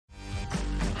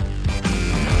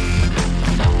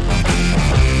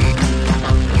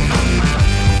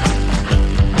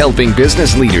helping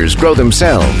business leaders grow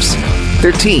themselves,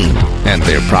 their team, and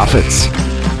their profits.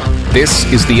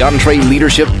 This is the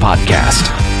EntreLeadership Podcast.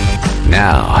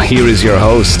 Now, here is your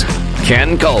host,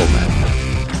 Ken Coleman.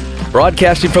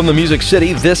 Broadcasting from the Music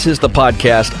City, this is the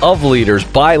podcast of leaders,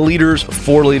 by leaders,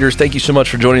 for leaders. Thank you so much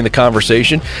for joining the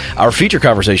conversation. Our feature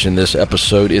conversation in this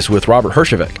episode is with Robert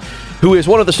Herjavec, who is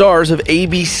one of the stars of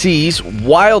ABC's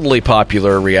wildly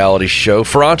popular reality show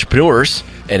for entrepreneurs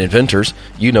and inventors.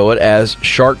 You know it as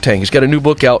Shark Tank. He's got a new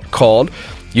book out called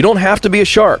You Don't Have to Be a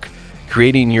Shark,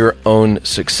 Creating Your Own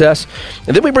Success.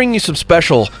 And then we bring you some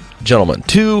special gentlemen,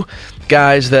 two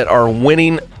guys that are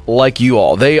winning like you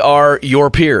all. They are your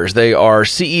peers. They are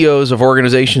CEOs of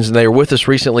organizations, and they were with us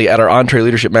recently at our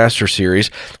EntreLeadership Master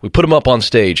Series. We put them up on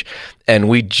stage, and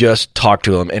we just talked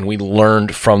to them, and we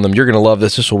learned from them. You're going to love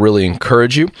this. This will really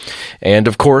encourage you. And,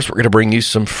 of course, we're going to bring you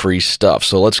some free stuff.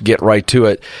 So let's get right to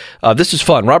it. This is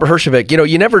fun. Robert Herjavec,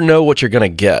 you never know what you're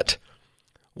going to get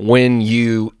when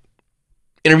you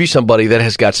interview somebody that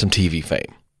has got some TV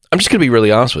fame. I'm just going to be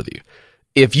really honest with you.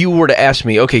 If you were to ask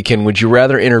me, okay, Ken, would you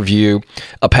rather interview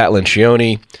a Pat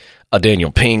Lencioni, a Daniel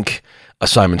Pink, a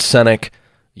Simon Sinek,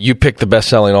 you pick the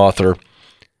best-selling author,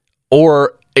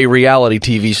 or a reality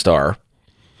TV star,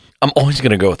 I'm always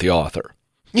going to go with the author.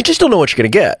 You just don't know what you're going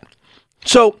to get.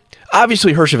 So,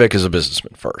 obviously, Herjavec is a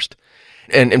businessman first,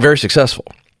 and very successful.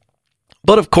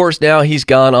 But, of course, now he's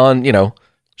gone on,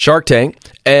 Shark Tank,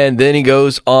 and then he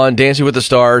goes on Dancing with the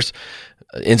Stars,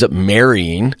 ends up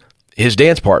marrying his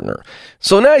dance partner.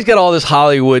 So now he's got all this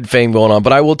Hollywood fame going on,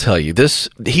 but I will tell you,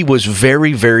 he was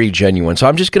very, very genuine. So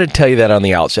I'm just going to tell you that on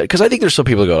the outset, because I think there's some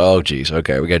people who go, oh, geez,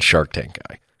 okay, we got Shark Tank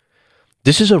guy.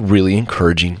 This is a really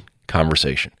encouraging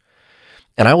conversation.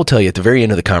 And I will tell you, at the very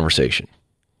end of the conversation,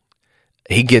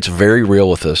 he gets very real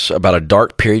with us about a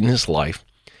dark period in his life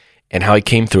and how he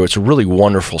came through. It's a really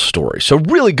wonderful story. So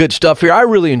really good stuff here. I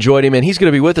really enjoyed him, and he's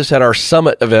going to be with us at our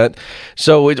summit event.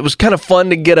 So it was kind of fun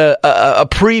to get a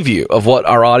preview of what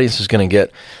our audience is going to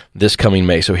get this coming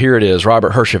May. So here it is,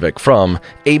 Robert Herjavec from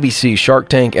ABC Shark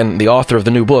Tank and the author of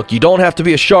the new book, You Don't Have to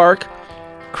Be a Shark,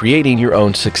 Creating Your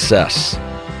Own Success.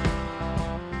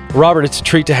 Robert, it's a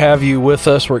treat to have you with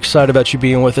us. We're excited about you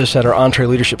being with us at our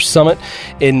EntreLeadership Summit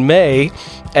in May.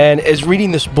 And as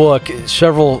reading this book,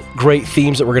 several great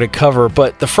themes that we're going to cover.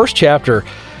 But the first chapter,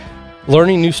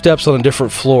 Learning New Steps on a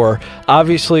Different Floor,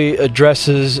 obviously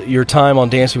addresses your time on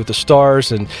Dancing with the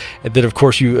Stars. And then, of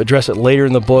course, you address it later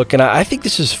in the book. And I think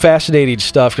this is fascinating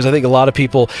stuff, because I think a lot of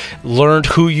people learned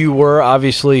who you were,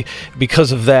 obviously,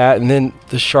 because of that. And then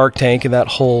the Shark Tank and that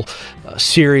whole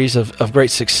series of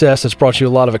great success that's brought you a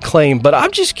lot of acclaim. But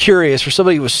I'm just curious, for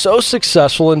somebody who was so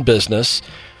successful in business,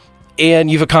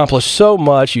 and you've accomplished so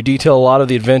much, you detail a lot of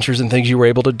the adventures and things you were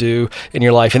able to do in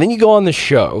your life, and then you go on the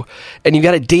show, and you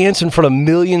got to dance in front of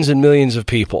millions and millions of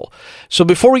people. So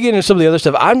before we get into some of the other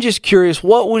stuff, I'm just curious,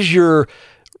 what was your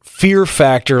fear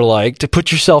factor like to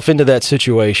put yourself into that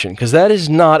situation? Because that is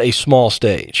not a small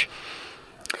stage.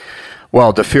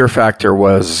 Well, the fear factor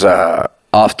was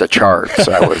off the charts.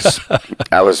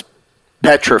 I was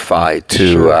petrified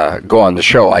to go on the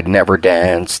show. I'd never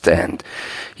danced, and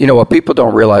what people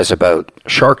don't realize about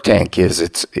Shark Tank is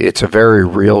it's a very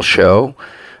real show,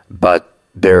 but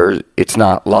it's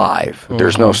not live. Mm-hmm.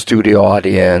 There's no studio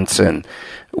audience, and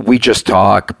we just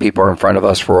talk. People are in front of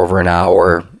us for over an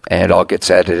hour, and it all gets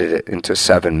edited into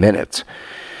 7 minutes.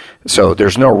 So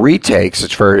there's no retakes.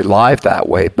 It's very live that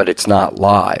way, but it's not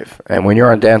live. And when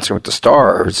you're on Dancing with the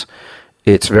Stars,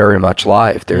 it's very much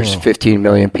live. There's 15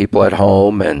 million people at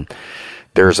home, and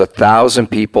there's 1,000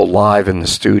 people live in the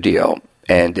studio,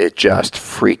 and it just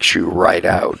freaks you right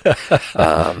out.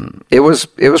 It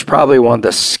was probably one of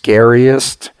the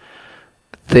scariest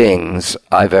things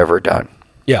I've ever done.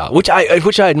 Yeah, which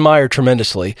I admire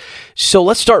tremendously. So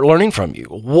let's start learning from you.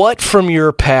 What from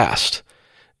your past,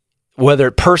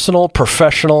 whether personal,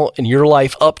 professional, in your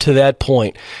life up to that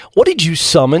point, what did you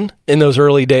summon in those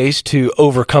early days to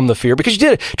overcome the fear? Because you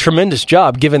did a tremendous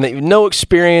job, given that you have no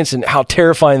experience and how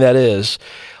terrifying that is.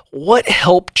 What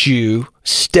helped you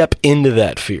step into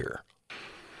that fear?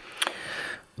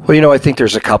 Well, I think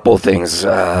there's a couple of things.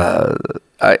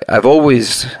 I've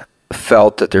always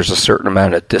felt that there's a certain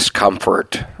amount of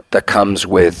discomfort that comes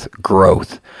with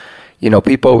growth.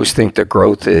 People always think that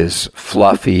growth is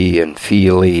fluffy and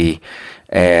feely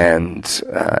and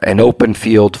an open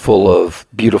field full of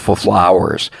beautiful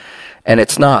flowers. And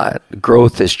it's not.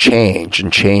 Growth is change,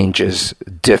 and change is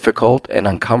difficult and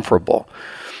uncomfortable.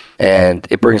 And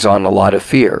it brings on a lot of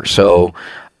fear. So,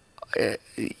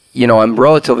 I'm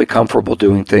relatively comfortable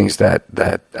doing things that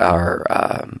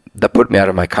are that put me out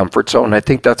of my comfort zone. And I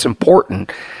think that's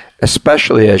important.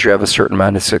 especially as you have a certain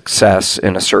amount of success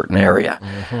in a certain area.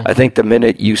 Mm-hmm. I think the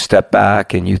minute you step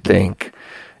back and you think,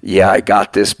 yeah, I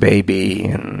got this baby,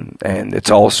 and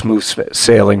it's all smooth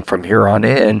sailing from here on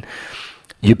in,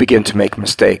 you begin to make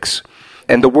mistakes.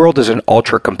 And the world is an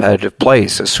ultra-competitive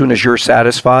place. As soon as you're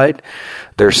satisfied,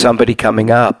 there's somebody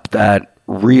coming up that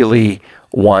really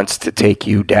wants to take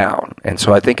you down. And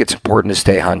so I think it's important to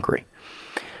stay hungry.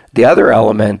 The other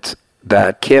element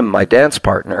that Kim, my dance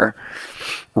partner,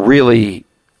 really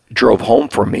drove home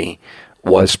for me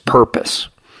was purpose.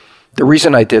 The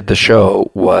reason I did the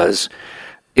show was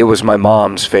it was my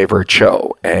mom's favorite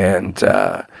show, and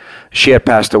she had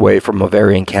passed away from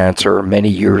ovarian cancer many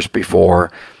years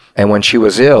before. And when she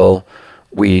was ill,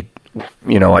 I'd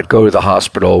go to the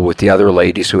hospital with the other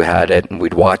ladies who had it, and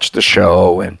we'd watch the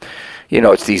show. And,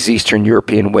 it's these Eastern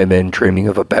European women dreaming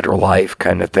of a better life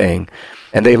kind of thing.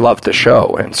 And they loved the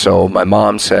show. And so my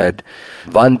mom said,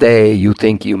 one day you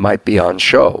think you might be on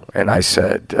show. And I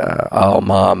said, oh,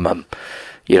 Mom,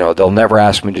 they'll never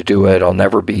ask me to do it. I'll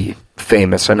never be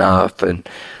famous enough. And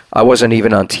I wasn't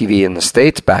even on TV in the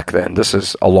States back then. This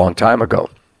is a long time ago.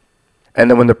 And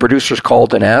then when the producers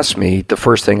called and asked me, the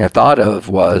first thing I thought of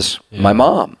was my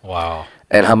mom. Wow.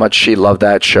 And how much she loved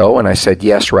that show. And I said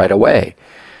yes right away.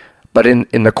 But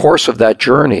in the course of that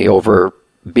journey, over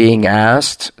being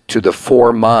asked to the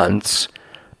 4 months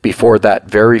before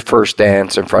that very first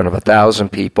dance in front of 1,000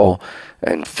 people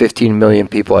and 15 million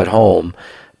people at home,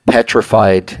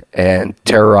 petrified and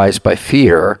terrorized by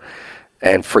fear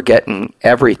and forgetting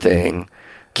everything,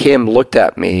 Kim looked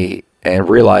at me and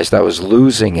realized I was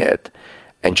losing it,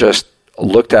 and just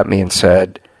looked at me and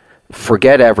said,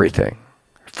 forget everything.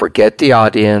 Forget the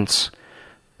audience.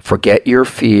 Forget your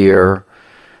fear.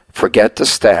 Forget the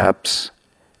steps.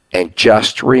 And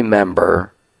just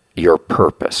remember your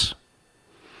purpose.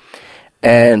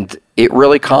 And it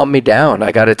really calmed me down,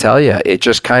 I got to tell you. It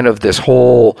just kind of this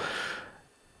whole,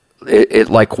 it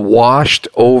like washed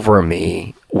over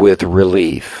me with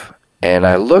relief. And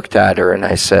I looked at her and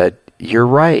I said, you're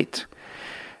right.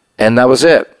 And that was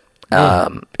it.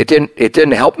 It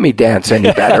didn't help me dance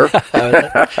any better.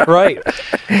 Right.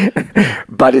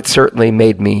 But it certainly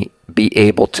made me be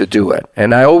able to do it.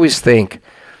 And I always think,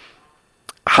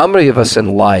 how many of us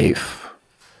in life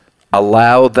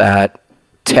allow that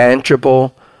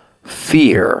tangible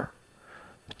fear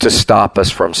to stop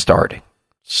us from starting?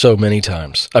 So many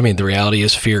times. I mean, the reality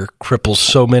is fear cripples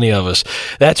so many of us.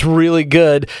 That's really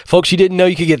good. Folks, you didn't know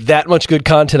you could get that much good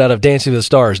content out of Dancing with the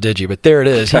Stars, did you? But there it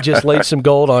is. He just laid some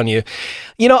gold on you.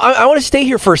 I want to stay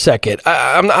here for a second.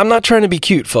 I'm not trying to be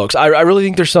cute, folks. I really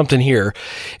think there's something here.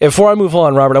 And before I move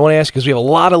on, Robert, I want to ask you, because we have a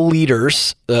lot of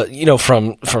leaders,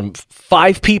 from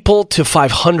 5 people to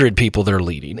 500 people that are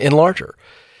leading and larger.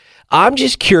 I'm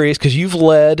just curious, because you've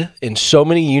led in so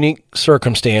many unique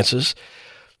circumstances.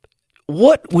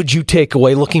 What would you take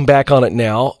away looking back on it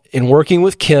now in working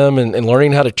with Kim and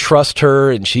learning how to trust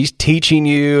her, and she's teaching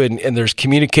you, and there's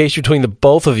communication between the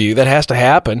both of you that has to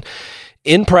happen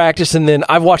in practice? And then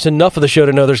I've watched enough of the show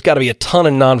to know there's got to be a ton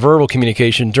of nonverbal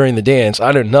communication during the dance.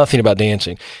 I know nothing about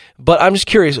dancing, but I'm just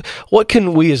curious, what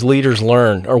can we as leaders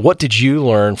learn, or what did you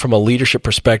learn from a leadership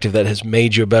perspective that has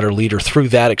made you a better leader through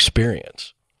that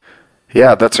experience?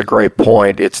 Yeah, that's a great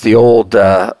point. It's the old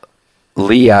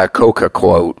Lee Iacocca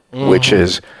quote, which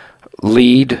is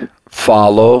lead,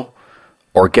 follow,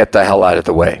 or get the hell out of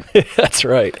the way. That's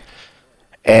right.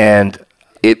 And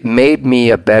it made me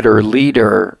a better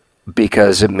leader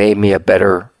because it made me a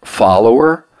better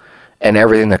follower and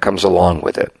everything that comes along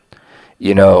with it.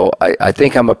 I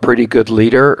think I'm a pretty good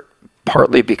leader,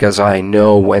 partly because I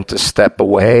know when to step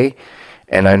away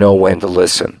and I know when to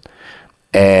listen.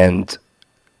 And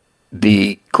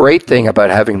the great thing about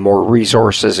having more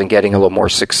resources and getting a little more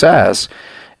success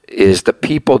is the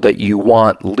people that you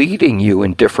want leading you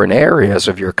in different areas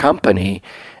of your company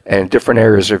and different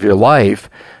areas of your life,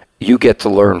 you get to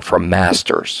learn from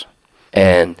masters.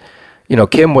 And,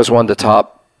 Kim was one of the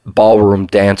top ballroom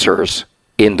dancers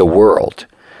in the world.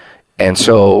 And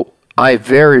so I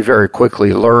very, very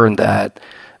quickly learned that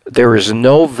there is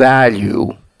no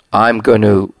value I'm going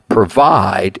to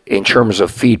provide in terms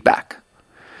of feedback.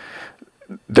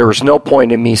 There was no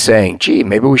point in me saying, gee,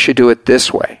 maybe we should do it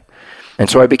this way. And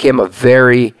so I became a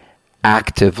very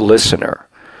active listener.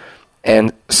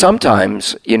 And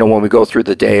sometimes, when we go through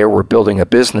the day or we're building a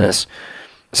business,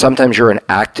 sometimes you're an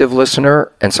active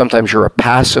listener and sometimes you're a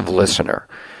passive listener.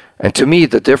 And to me,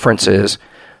 the difference is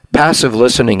passive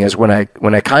listening is when I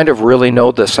kind of really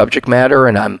know the subject matter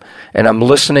and I'm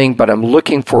listening, but I'm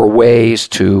looking for ways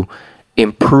to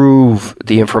improve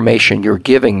the information you're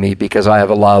giving me because I have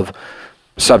a lot of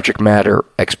subject matter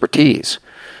expertise.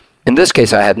 In this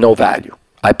case, I had no value.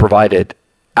 I provided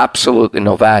absolutely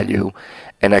no value,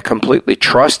 and I completely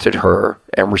trusted her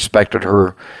and respected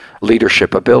her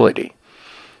leadership ability.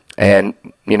 And,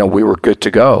 we were good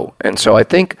to go. And so I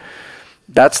think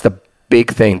that's the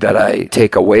big thing that I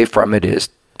take away from it is,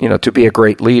 to be a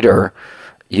great leader,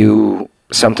 you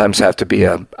sometimes have to be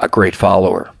a great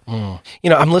follower.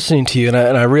 I'm listening to you, and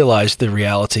I realize the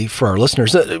reality for our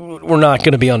listeners that we're not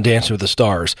going to be on Dancing with the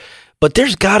Stars, but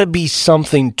there's got to be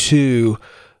something to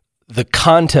the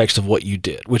context of what you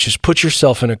did, which is put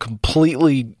yourself in a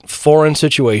completely foreign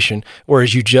situation where,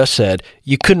 as you just said,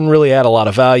 you couldn't really add a lot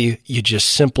of value. You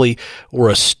just simply were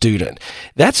a student.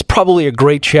 That's probably a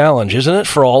great challenge, isn't it,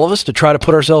 for all of us to try to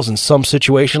put ourselves in some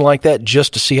situation like that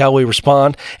just to see how we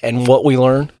respond and what we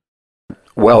learn?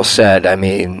 Well said. I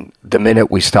mean, the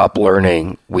minute we stop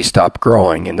learning, we stop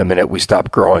growing. And the minute we stop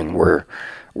growing,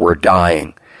 we're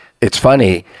dying. It's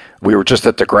funny. We were just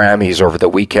at the Grammys over the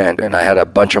weekend, and I had a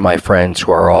bunch of my friends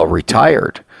who are all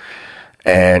retired.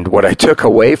 And what I took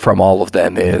away from all of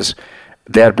them is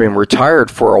they had been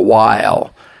retired for a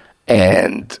while,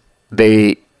 and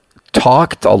they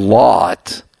talked a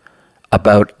lot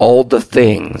about all the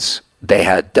things they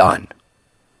had done.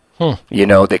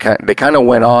 They kind of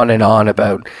went on and on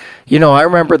about, I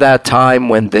remember that time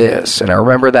when this, and I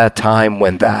remember that time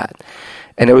when that.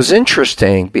 And it was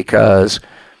interesting because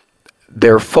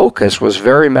their focus was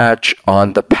very much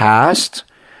on the past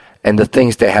and the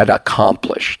things they had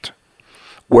accomplished.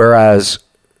 Whereas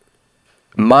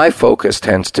my focus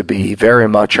tends to be very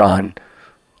much on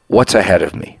what's ahead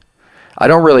of me. I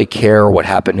don't really care what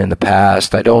happened in the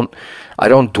past. I don't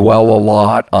dwell a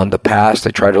lot on the past.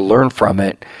 I try to learn from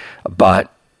it. But,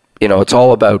 it's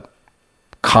all about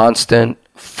constant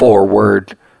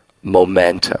forward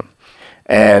momentum.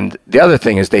 And the other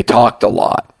thing is they talked a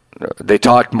lot. They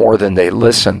talked more than they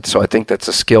listened. So I think that's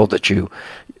a skill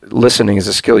listening is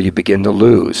a skill you begin to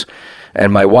lose.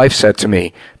 And my wife said to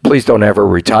me, please don't ever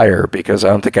retire because I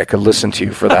don't think I could listen to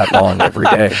you for that long every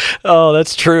day. Oh,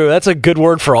 that's true. That's a good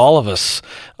word for all of us.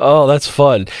 Oh, that's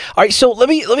fun. All right, so let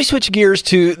me switch gears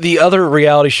to the other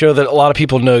reality show that a lot of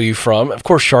people know you from, of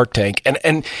course, Shark Tank.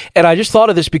 And I just thought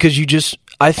of this because you just,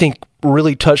 I think,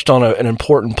 really touched on an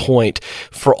important point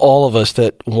for all of us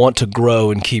that want to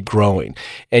grow and keep growing.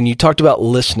 And you talked about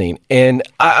listening. And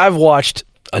I've watched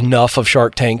enough of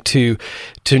Shark Tank to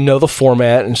know the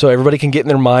format, and so everybody can get in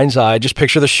their mind's eye. Just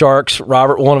picture the Sharks,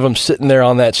 Robert, one of them, sitting there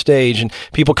on that stage, and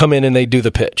people come in and they do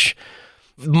the pitch.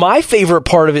 My favorite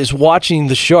part of it is watching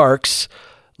the Sharks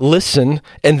listen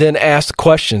and then ask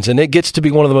questions, and it gets to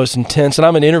be one of the most intense. And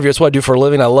I'm an interviewer, that's what I do for a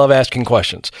living. I love asking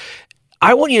questions.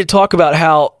 I want you to talk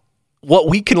about what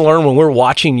we can learn when we're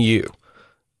watching you.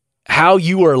 How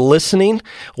you are listening,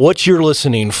 what you're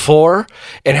listening for,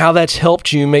 and how that's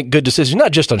helped you make good decisions,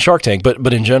 not just on Shark Tank,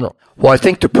 but in general. Well, I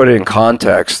think to put it in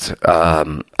context,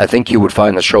 I think you would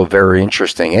find the show very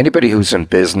interesting. Anybody who's in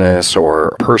business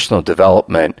or personal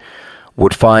development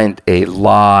would find a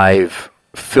live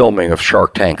filming of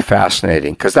Shark Tank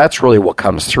fascinating because that's really what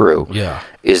comes through,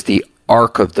 is the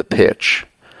arc of the pitch.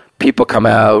 People come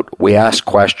out, we ask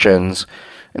questions,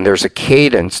 and there's a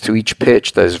cadence to each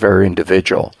pitch that is very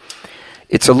individual.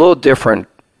 It's a little different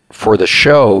for the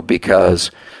show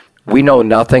because we know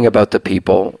nothing about the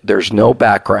people. There's no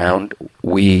background.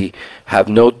 We have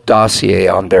no dossier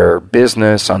on their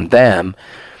business, on them.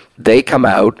 They come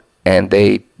out and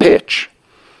they pitch.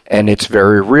 And it's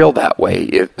very real that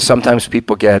way. Sometimes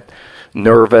people get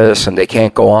nervous and they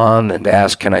can't go on and they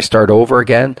ask, can I start over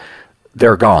again?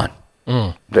 They're gone.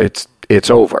 It's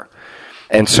over.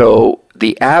 And so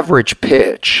the average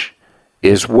pitch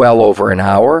is well over an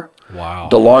hour. Wow.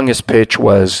 The longest pitch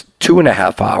was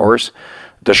 2.5 hours.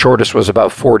 The shortest was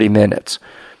about 40 minutes.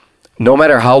 No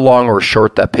matter how long or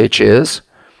short that pitch is,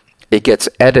 it gets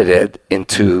edited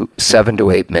into 7 to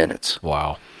 8 minutes.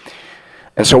 Wow.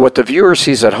 And so what the viewer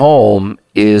sees at home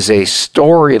is a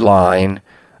storyline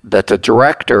that the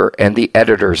director and the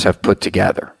editors have put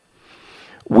together.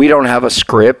 We don't have a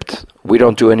script. We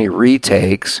don't do any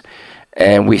retakes.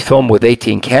 And we film with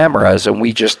 18 cameras, and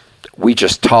we just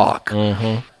talk.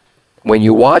 Mm-hmm. When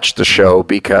you watch the show,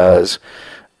 because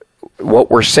what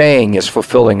we're saying is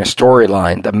fulfilling a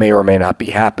storyline that may or may not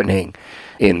be happening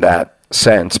in that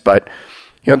sense. But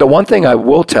the one thing I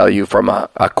will tell you from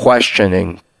a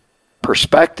questioning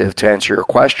perspective to answer your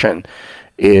question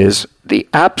is the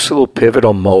absolute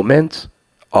pivotal moment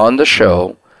on the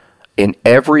show in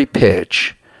every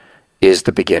pitch is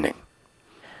the beginning.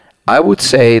 I would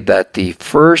say that the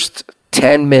first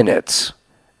 10 minutes,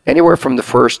 anywhere from the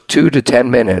first 2 to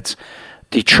 10 minutes,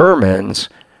 determines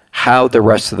how the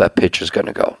rest of that pitch is going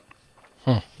to go.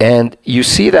 And you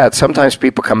see that sometimes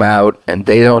people come out and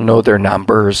they don't know their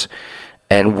numbers,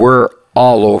 and we're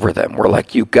all over them. We're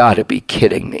like, you got to be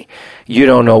kidding me. You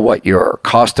don't know what your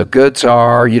cost of goods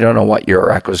are. You don't know what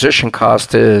your acquisition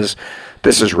cost is.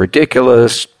 This is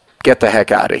ridiculous. Get the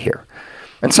heck out of here.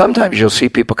 And sometimes you'll see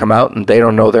people come out and they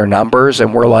don't know their numbers,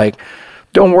 and we're like,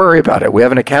 don't worry about it. We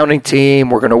have an accounting team.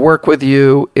 We're going to work with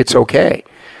you. It's okay.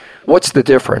 What's the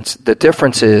difference? The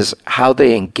difference is how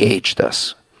they engaged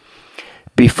us.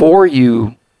 Before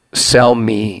you sell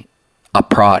me a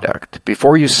product,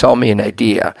 before you sell me an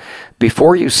idea,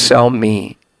 before you sell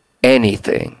me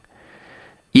anything,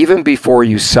 even before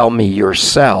you sell me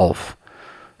yourself,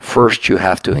 first you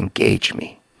have to engage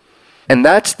me. And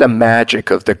that's the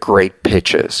magic of the great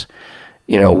pitches.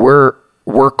 You know,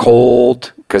 we're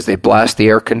cold because they blast the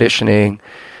air conditioning.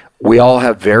 We all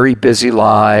have very busy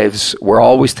lives. We're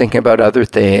always thinking about other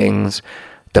things.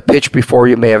 The pitch before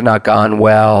you may have not gone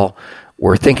well.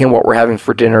 We're thinking what we're having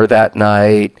for dinner that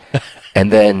night.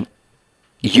 And then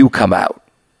you come out.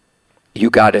 You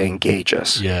got to engage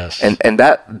us. Yes. And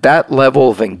that level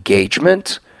of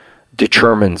engagement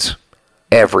determines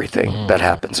everything that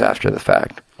happens after the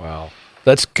fact. Wow.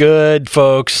 That's good,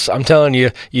 folks. I'm telling you,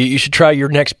 you should try your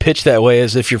next pitch that way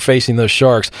as if you're facing those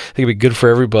sharks. I think it'd be good for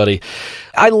everybody.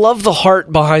 I love the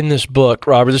heart behind this book,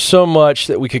 Robert. There's so much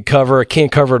that we could cover. I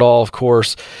can't cover it all, of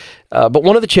course. But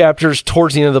one of the chapters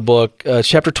towards the end of the book,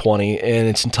 chapter 20, and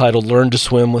it's entitled Learn to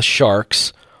Swim with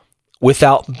Sharks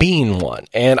Without Being One.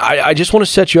 And I just want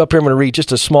to set you up here. I'm going to read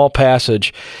just a small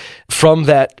passage from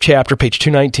that chapter, page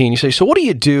 219. You say, so what do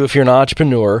you do if you're an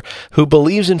entrepreneur who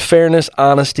believes in fairness,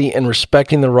 honesty, and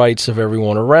respecting the rights of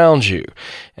everyone around you?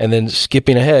 And then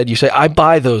skipping ahead, you say, I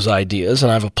buy those ideas,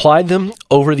 and I've applied them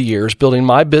over the years, building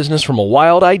my business from a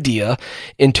wild idea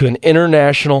into an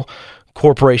international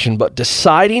corporation. But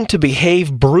deciding to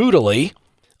behave brutally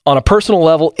on a personal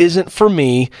level isn't for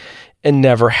me and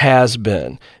never has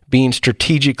been. Being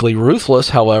strategically ruthless,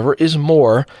 however, is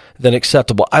more than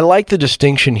acceptable. I like the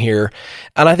distinction here,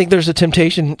 and I think there's a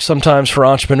temptation sometimes for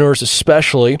entrepreneurs,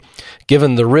 especially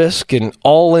given the risk and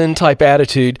all-in type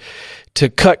attitude, to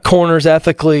cut corners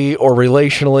ethically or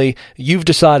relationally. You've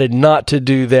decided not to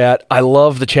do that. I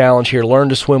love the challenge here. Learn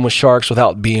to swim with sharks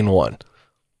without being one.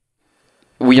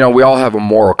 We all have a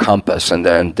moral compass, and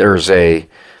then there's a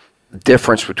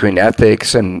difference between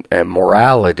ethics and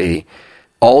morality.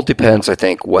 All depends, I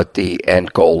think, what the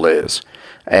end goal is.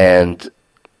 And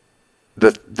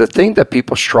the thing that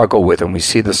people struggle with, and we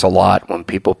see this a lot when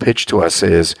people pitch to us,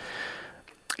 is,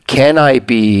 can I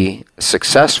be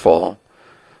successful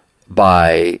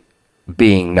by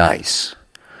being nice?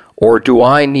 Or do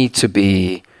I need to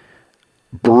be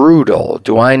brutal?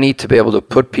 Do I need to be able to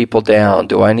put people down?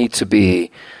 Do I need to be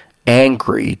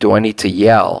angry? Do I need to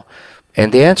yell?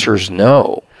 And the answer is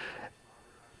no.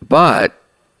 But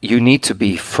you need to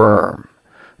be firm.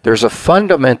 There's a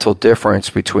fundamental difference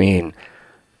between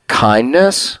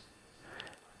kindness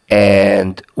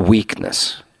and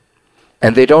weakness.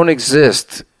 And they don't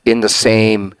exist in the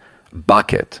same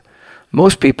bucket.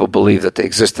 Most people believe that they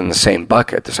exist in the same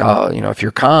bucket. They say, if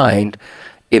you're kind,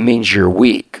 it means you're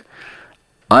weak.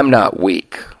 I'm not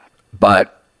weak.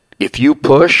 But if you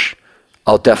push,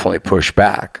 I'll definitely push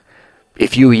back.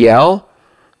 If you yell,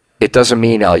 it doesn't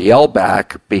mean I'll yell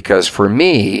back, because for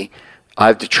me,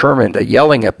 I've determined that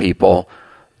yelling at people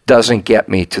doesn't get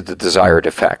me to the desired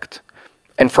effect.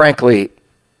 And frankly,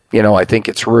 I think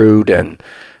it's rude and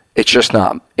it's just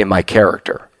not in my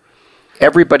character.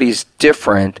 Everybody's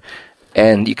different,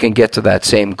 and you can get to that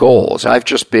same goals. I've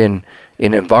just been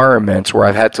in environments where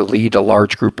I've had to lead a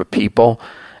large group of people,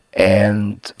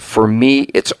 and for me,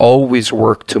 it's always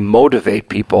worked to motivate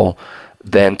people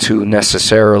than to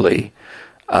necessarily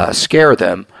scare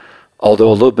them, although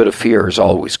a little bit of fear is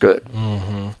always good.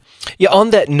 Mm-hmm. Yeah, on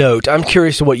that note, I'm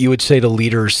curious what you would say to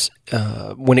leaders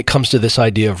when it comes to this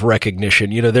idea of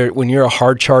recognition. When you're a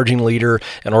hard-charging leader,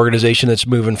 an organization that's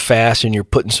moving fast and you're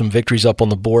putting some victories up on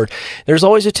the board, there's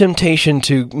always a temptation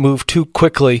to move too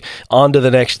quickly on to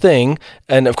the next thing.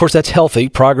 And of course, that's healthy.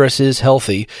 Progress is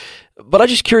healthy. But I'm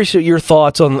just curious your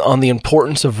thoughts on the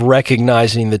importance of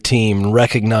recognizing the team and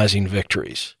recognizing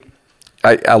victories.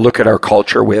 I look at our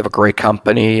culture. We have a great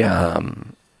company.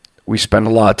 We spend a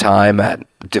lot of time at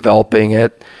developing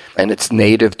it, and it's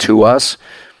native to us.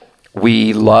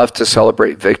 We love to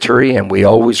celebrate victory, and we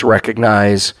always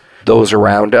recognize those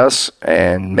around us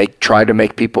and try to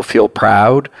make people feel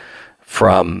proud,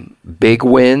 from big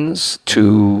wins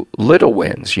to little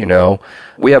wins.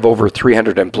 We have over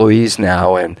 300 employees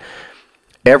now, and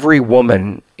every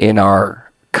woman in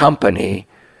our company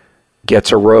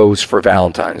gets a rose for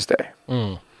Valentine's Day.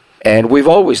 And we've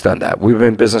always done that. We've been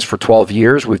in business for 12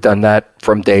 years. We've done that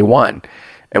from day one.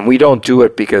 And we don't do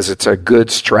it because it's a good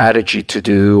strategy to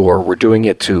do, or we're doing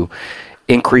it to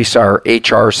increase our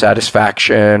HR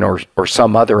satisfaction or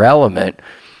some other element.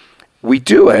 We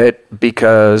do it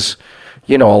because,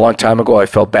 a long time ago I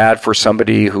felt bad for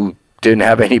somebody who didn't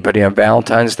have anybody on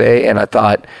Valentine's Day, and I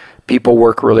thought people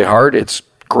work really hard. It's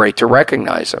great to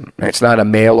recognize them. It's not a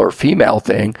male or female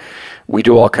thing. We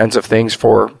do all kinds of things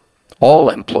for all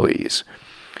employees.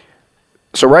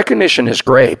 So recognition is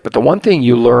great, but the one thing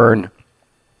you learn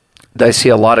that I see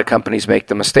a lot of companies make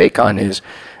the mistake on is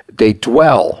they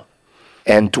dwell.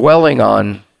 And dwelling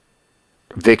on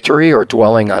victory or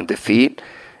dwelling on defeat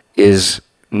is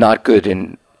not good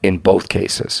in both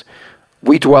cases.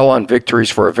 We dwell on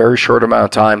victories for a very short amount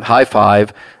of time, high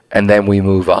five, and then we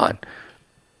move on.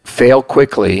 Fail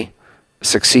quickly,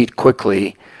 succeed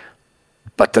quickly,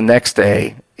 but the next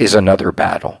day is another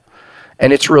battle.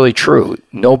 And it's really true.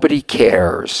 Nobody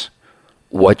cares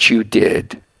what you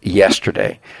did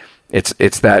yesterday.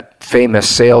 It's that famous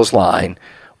sales line,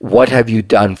 what have you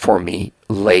done for me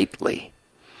lately?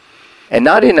 And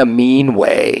not in a mean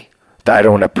way that I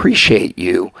don't appreciate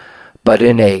you, but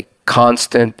in a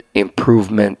constant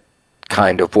improvement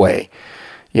kind of way.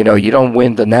 You don't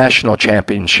win the national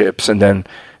championships and then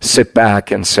sit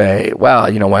back and say, well,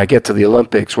 when I get to the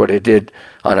Olympics, what I did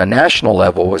on a national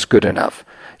level was good enough.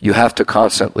 You have to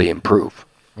constantly improve.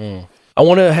 I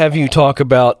want to have you talk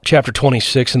about chapter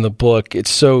 26 in the book. It's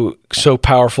so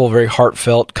powerful, very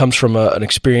heartfelt, comes from an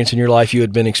experience in your life. You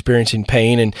had been experiencing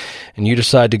pain, and you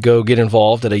decide to go get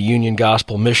involved at a Union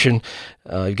Gospel mission.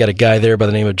 You've got a guy there by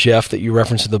the name of Jeff that you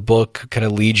reference in the book, kind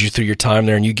of leads you through your time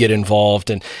there, and you get involved.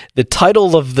 And the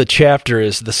title of the chapter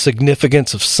is The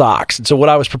Significance of Socks. And so when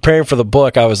I was preparing for the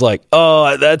book, I was like,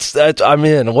 oh, that's I'm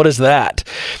in. What is that?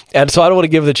 And so I don't want to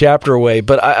give the chapter away,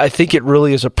 but I think it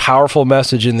really is a powerful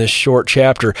message in this short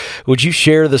chapter. Would you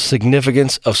share the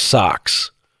significance of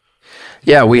socks?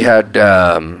 Yeah, we had,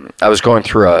 I was going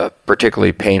through a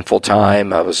particularly painful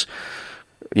time. I was,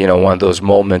 one of those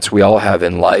moments we all have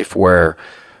in life where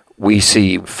we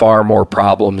see far more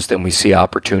problems than we see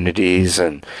opportunities.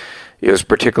 And it was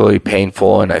particularly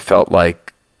painful, and I felt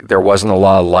like there wasn't a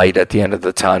lot of light at the end of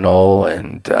the tunnel,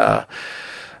 and a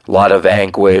lot of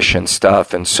anguish and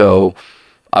stuff. And so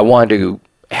I wanted to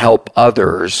help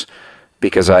others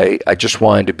because I just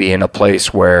wanted to be in a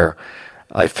place where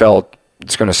I felt,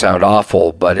 it's going to sound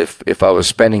awful, but if I was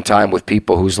spending time with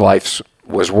people whose lives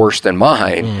was worse than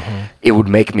mine, it would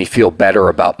make me feel better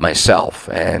about myself.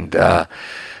 And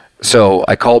so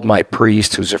I called my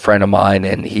priest, who's a friend of mine,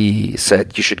 and he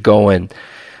said, you should go and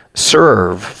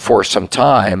serve for some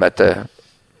time at the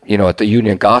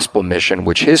Union Gospel Mission,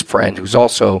 which his friend, who's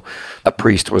also a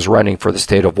priest, was running for the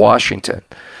state of Washington.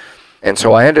 And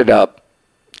so I ended up,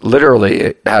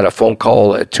 literally had a phone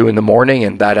call at 2 a.m,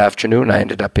 and that afternoon I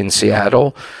ended up in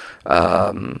Seattle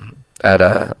at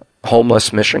a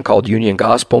homeless mission called Union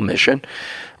Gospel Mission,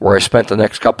 where I spent the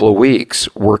next couple of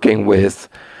weeks working with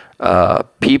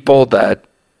people that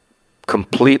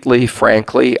completely,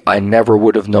 frankly, I never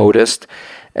would have noticed,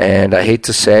 and I hate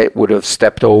to say it, would have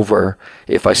stepped over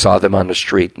if I saw them on the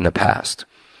street in the past.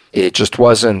 It just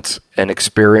wasn't an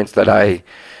experience that I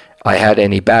had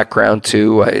any background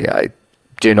to. I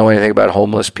didn't know anything about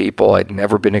homeless people. I'd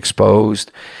never been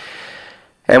exposed.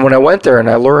 And when I went there and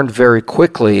I learned very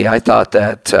quickly, I thought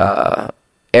that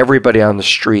everybody on the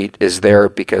street is there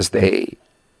because they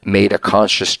made a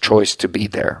conscious choice to be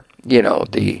there.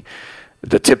 The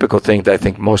typical thing that I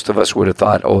think most of us would have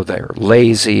thought, oh, they're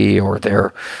lazy or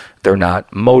they're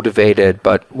not motivated.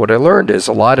 But what I learned is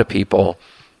a lot of people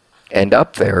end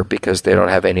up there because they don't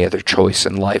have any other choice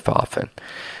in life often.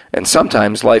 And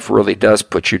sometimes life really does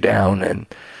put you down,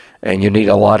 and you need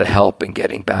a lot of help in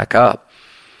getting back up.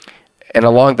 And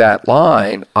along that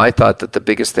line, I thought that the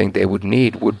biggest thing they would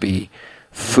need would be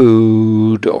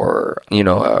food or,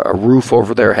 a roof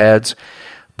over their heads.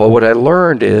 But what I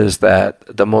learned is that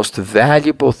the most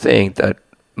valuable thing that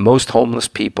most homeless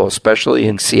people, especially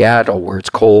in Seattle where it's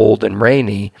cold and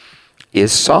rainy,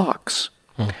 is socks.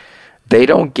 They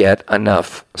don't get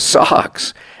enough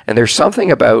socks. And there's something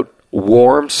about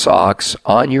warm socks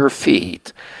on your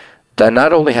feet that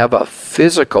not only have a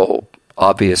physical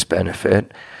obvious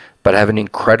benefit, but have an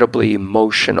incredibly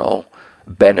emotional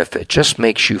benefit. Just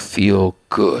makes you feel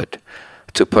good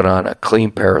to put on a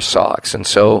clean pair of socks. And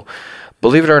so,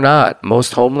 believe it or not,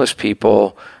 most homeless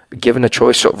people, given a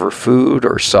choice over food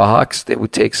or socks, they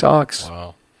would take socks.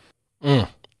 Wow.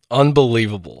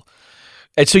 Unbelievable.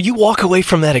 And so you walk away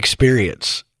from that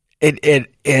experience, and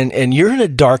you're in a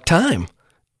dark time.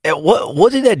 And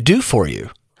what did that do for you?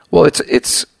 Well,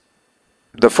 it's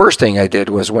the first thing I did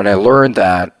was when I learned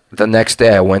that, the next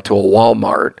day I went to a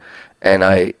Walmart and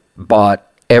I bought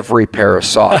every pair of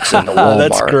socks in the Walmart.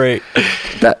 That's great.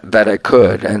 That I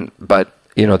could. But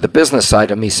the business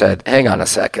side of me said, hang on a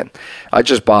second. I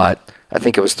just bought, I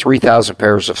think it was 3,000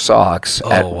 pairs of socks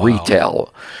at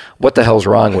retail. What the hell's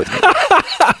wrong with me?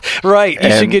 Right.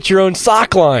 You should get your own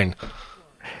sock line.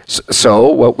 So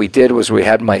what we did was we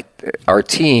had our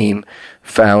team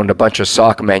found a bunch of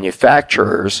sock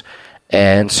manufacturers.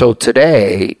 And so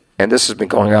today, and this has been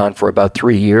going on for about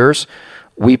 3 years,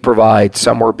 we provide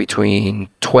somewhere between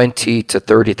 20 to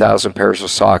 30,000 pairs of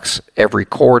socks every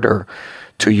quarter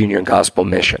to Union Gospel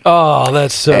Mission. Oh,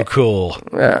 that's so cool.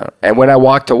 Yeah. And when I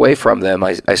walked away from them,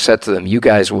 I said to them, you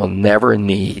guys will never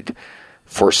need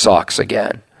for socks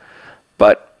again.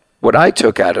 But what I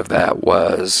took out of that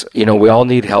was, we all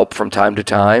need help from time to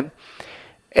time,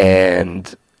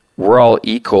 and we're all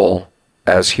equal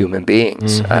as human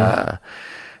beings. And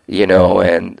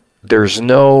there's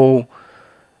no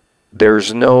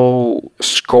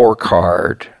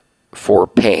scorecard for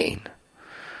pain.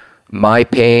 My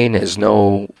pain is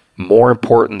no more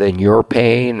important than your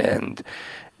pain, and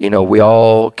we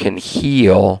all can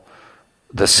heal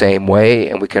the same way,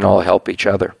 and we can all help each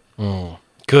other.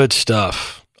 Good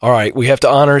stuff. All right, we have to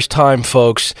honor his time,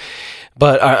 folks.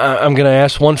 But I'm going to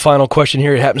ask one final question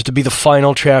here. It happens to be the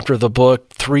final chapter of the book.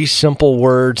 3 simple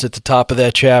words at the top of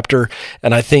that chapter,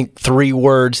 and I think 3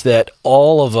 words that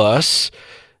all of us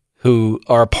who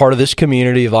are a part of this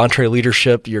community of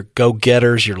EntreLeadership, you're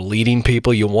go-getters, you're leading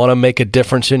people, you want to make a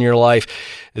difference in your life.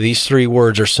 These 3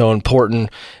 words are so important,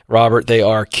 Robert. They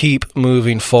are keep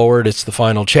moving forward. It's the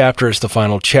final chapter. It's the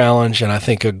final challenge, and I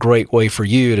think a great way for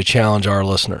you to challenge our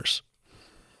listeners.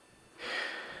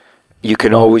 You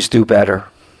can always do better.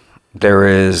 There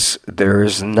is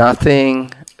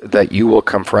nothing that you will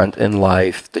confront in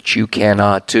life that you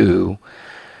cannot do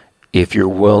if you're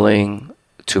willing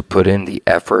to put in the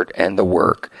effort and the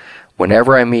work.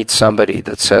 Whenever I meet somebody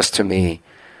that says to me,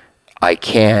 I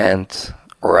can't,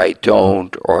 or I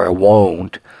don't, or I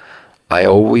won't, I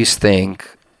always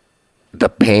think the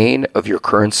pain of your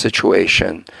current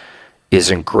situation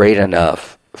isn't great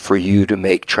enough for you to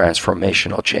make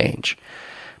transformational change.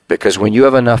 Because when you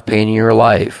have enough pain in your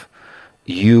life,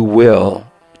 you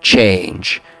will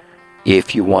change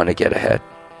if you want to get ahead.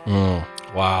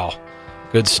 Wow.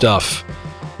 Good stuff.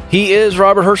 He is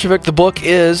Robert Herjavec. The book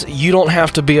is You Don't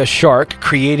Have to Be a Shark,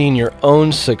 Creating Your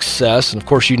Own Success. And of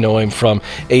course, you know him from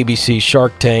ABC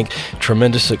Shark Tank.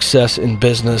 Tremendous success in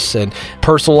business, and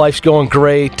personal life's going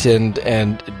great,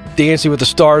 and Dancing with the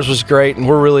Stars was great, and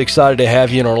we're really excited to have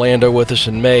you in Orlando with us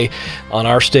in May on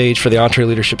our stage for the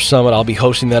EntreLeadership Summit. I'll be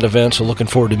hosting that event, so looking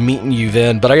forward to meeting you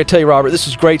then. But I got to tell you, Robert, this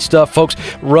is great stuff. Folks,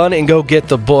 run and go get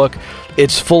the book.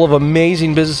 It's full of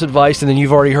amazing business advice, and then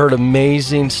you've already heard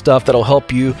amazing stuff that'll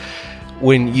help you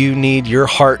when you need your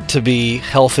heart to be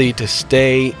healthy, to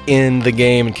stay in the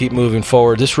game and keep moving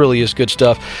forward. This really is good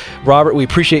stuff. Robert, we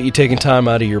appreciate you taking time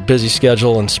out of your busy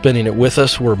schedule and spending it with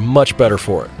us. We're much better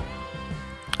for it.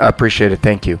 I appreciate it.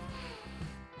 Thank you.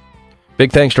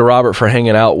 Big thanks to Robert for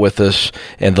hanging out with us,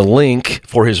 and the link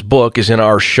for his book is in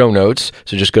our show notes,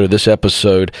 so just go to this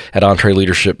episode at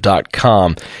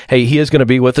EntreLeadership.com. Hey, he is going to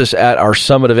be with us at our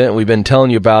summit event. We've been telling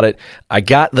you about it. I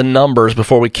got the numbers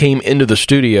before we came into the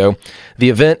studio. The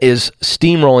event is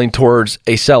steamrolling towards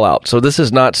a sellout, so this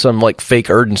is not some fake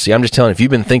urgency. I'm just telling you, if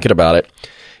you've been thinking about it,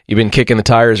 you've been kicking the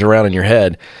tires around in your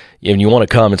head, and you want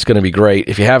to come, it's going to be great.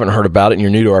 If you haven't heard about it and you're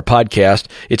new to our podcast,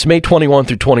 it's May 21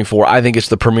 through 24. I think it's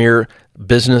the premier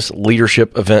business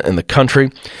leadership event in the country.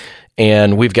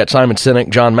 And we've got Simon Sinek,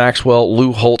 John Maxwell,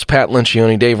 Lou Holtz, Pat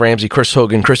Lencioni, Dave Ramsey, Chris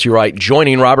Hogan, Christy Wright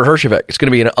joining Robert Herjavec. It's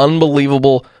going to be an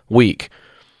unbelievable week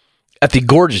at the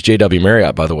gorgeous JW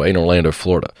Marriott, by the way, in Orlando,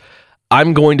 Florida.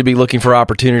 I'm going to be looking for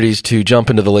opportunities to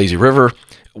jump into the lazy river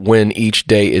when each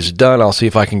day is done. I'll see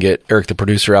if I can get Eric, the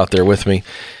producer, out there with me.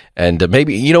 And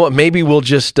maybe, you know what, maybe we'll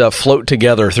just float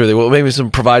together through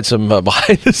provide some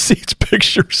behind-the-scenes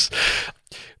pictures.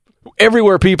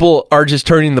 Everywhere people are just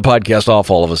turning the podcast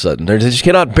off all of a sudden. They just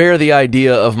cannot bear the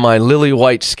idea of my lily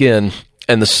white skin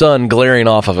and the sun glaring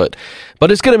off of it.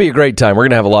 But it's going to be a great time. We're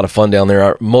going to have a lot of fun down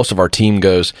there. Most of our team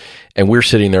goes, and we're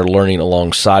sitting there learning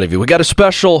alongside of you. We got a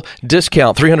special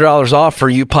discount, $300 off for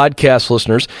you podcast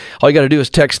listeners. All you got to do is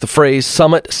text the phrase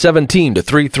Summit17 to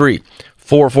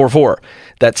 33444.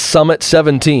 That's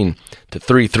Summit17 to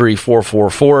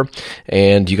 33444.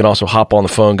 And you can also hop on the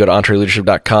phone, go to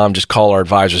EntreLeadership.com, just call our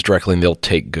advisors directly, and they'll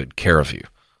take good care of you.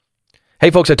 Hey,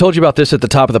 folks, I told you about this at the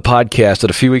top of the podcast that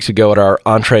a few weeks ago at our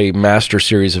Entree Master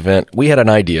Series event, we had an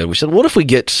idea. We said, what if we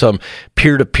get some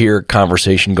peer-to-peer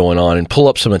conversation going on and pull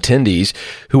up some attendees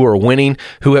who are winning,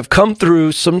 who have come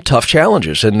through some tough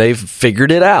challenges and they've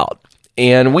figured it out.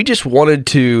 And we just wanted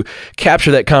to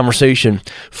capture that conversation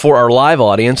for our live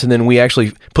audience, and then we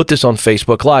actually put this on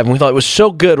Facebook Live. And we thought it was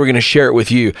so good, we're going to share it with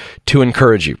you to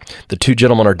encourage you. The two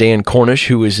gentlemen are Dan Cornish,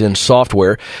 who is in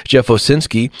software. Jeff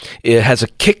Osinski has a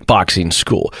kickboxing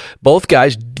school. Both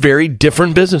guys, very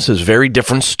different businesses, very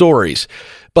different stories.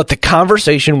 But the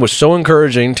conversation was so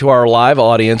encouraging to our live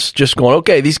audience, just going,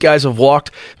 okay, these guys have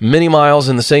walked many miles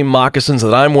in the same moccasins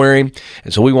that I'm wearing,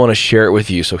 and so we want to share it with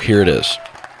you. So here it is.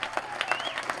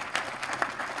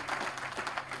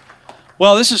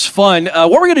 Well, this is fun.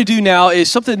 What we're going to do now is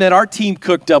something that our team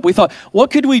cooked up. We thought, what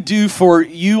could we do for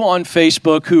you on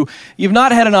Facebook who you've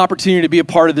not had an opportunity to be a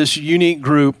part of this unique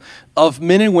group of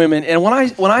men and women? And when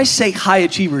I say high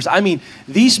achievers, I mean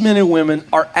these men and women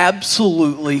are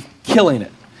absolutely killing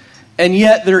it. And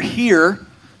yet they're here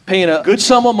paying a good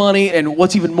sum of money, and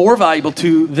what's even more valuable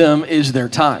to them is their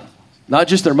time. Not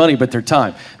just their money, but their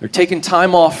time. They're taking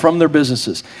time off from their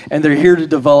businesses, and they're here to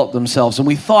develop themselves. And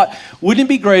we thought, wouldn't it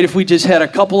be great if we just had a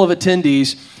couple of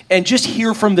attendees and just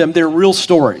hear from them their real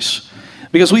stories?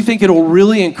 Because we think it'll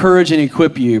really encourage and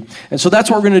equip you. And so that's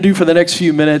what we're going to do for the next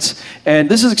few minutes. And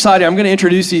this is exciting. I'm going to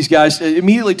introduce these guys.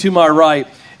 Immediately to my right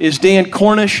is Dan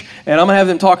Cornish, and I'm going to have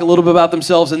them talk a little bit about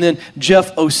themselves, and then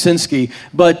Jeff Osinski.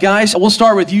 But guys, we'll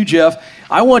start with you, Jeff.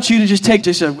 I want you to just take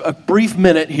a brief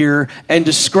minute here and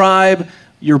describe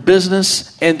your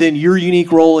business and then your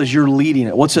unique role as you're leading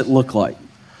it. What's it look like?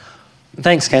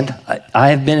 Thanks, Ken. I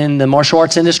have been in the martial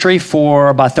arts industry for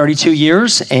about 32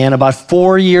 years, and about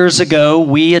 4 years ago,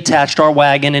 we attached our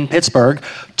wagon in Pittsburgh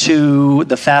to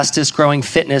the fastest growing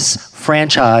fitness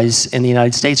franchise in the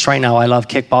United States right now. I love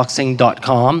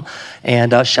kickboxing.com,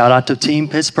 and shout out to Team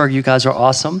Pittsburgh. You guys are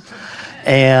awesome.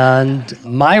 And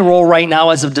my role right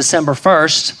now as of December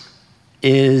 1st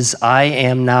is I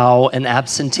am now an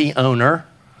absentee owner.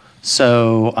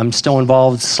 So I'm still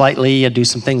involved slightly. I do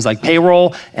some things like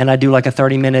payroll, and I do like a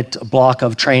 30-minute block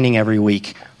of training every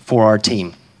week for our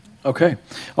team. Okay.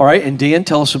 All right. And Dan,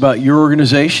 tell us about your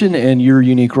organization and your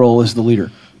unique role as the leader.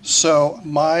 So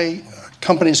my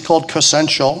company is called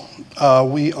Cosential.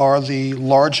 We are the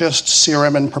largest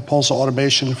CRM and proposal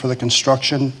automation for the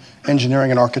construction, engineering,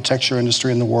 and architecture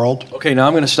industry in the world. Okay, now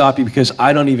I'm going to stop you because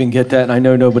I don't even get that, and I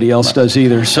know nobody else does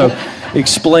either. So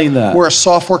explain that. We're a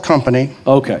software company.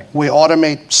 Okay. We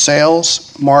automate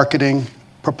sales, marketing,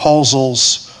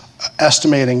 proposals,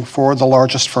 estimating for the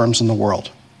largest firms in the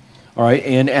world. All right,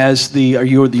 and are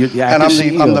you the active and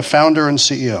CEO? I'm the founder and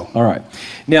CEO. All right.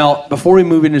 Now, before we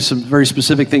move into some very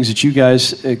specific things that you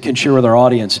guys can share with our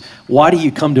audience, why do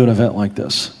you come to an event like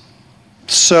this?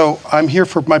 So I'm here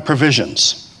for my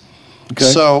provisions. Okay.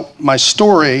 So my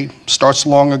story starts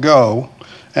long ago,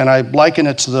 and I liken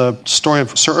it to the story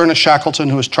of Sir Ernest Shackleton,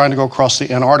 who was trying to go across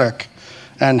the Antarctic,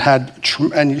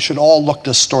 and you should all look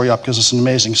this story up because it's an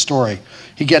amazing story.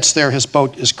 He gets there, his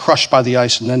boat is crushed by the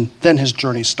ice, and then his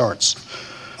journey starts.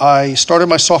 I started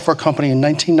my software company in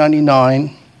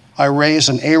 1999. I raised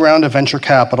an A round of venture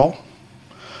capital.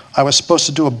 I was supposed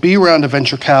to do a B round of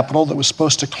venture capital that was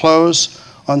supposed to close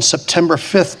on September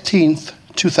 15th,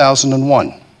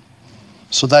 2001.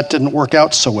 So that didn't work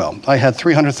out so well. I had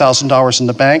 $300,000 in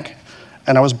the bank,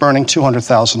 and I was burning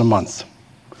 $200,000 a month.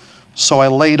 So I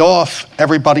laid off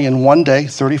everybody in one day,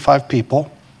 35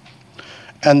 people,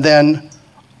 and then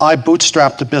I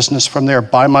bootstrapped the business from there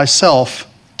by myself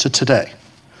to today.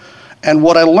 And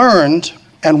what I learned,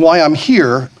 and why I'm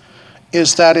here,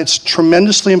 is that it's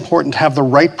tremendously important to have the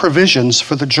right provisions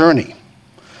for the journey,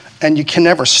 and you can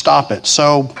never stop it.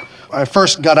 So I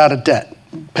first got out of debt,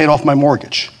 paid off my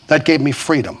mortgage. That gave me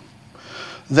freedom.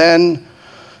 Then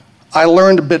I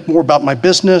learned a bit more about my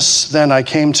business. Then I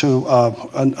came to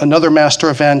another master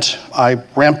event. I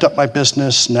ramped up my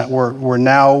business. We're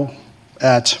now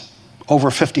at over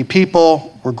 50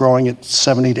 people. We're growing at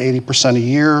 70 to 80% a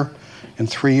year. In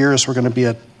 3 years, we're going to be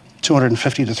at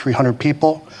 250 to 300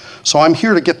 people. So I'm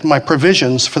here to get my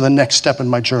provisions for the next step in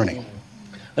my journey.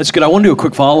 That's good. I want to do a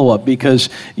quick follow-up because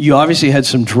you obviously had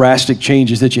some drastic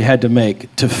changes that you had to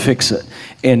make to fix it.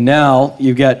 And now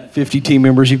you've got 50 team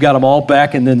members. You've got them all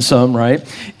back and then some, right?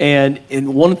 And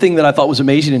one thing that I thought was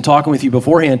amazing in talking with you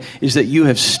beforehand is that you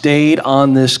have stayed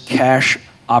on this cash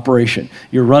operation.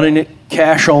 You're running it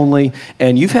cash only,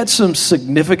 and you've had some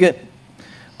significant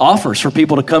offers for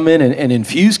people to come in and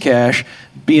infuse cash,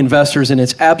 be investors, and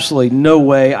it's absolutely no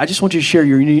way. I just want you to share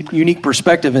your unique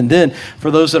perspective, and then for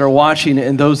those that are watching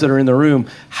and those that are in the room,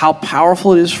 how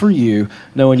powerful it is for you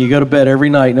knowing you go to bed every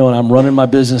night knowing I'm running my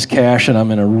business cash and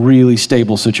I'm in a really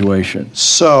stable situation.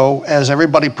 So, as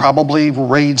everybody probably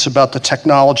reads about the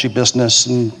technology business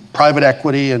and private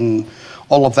equity and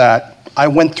all of that, I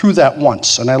went through that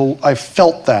once, and I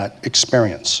felt that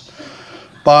experience.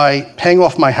 By paying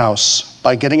off my house,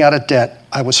 by getting out of debt,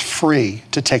 I was free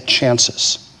to take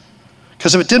chances.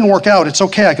 Because if it didn't work out, it's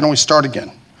okay, I can always start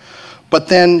again. But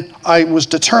then I was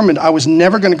determined I was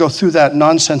never going to go through that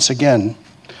nonsense again.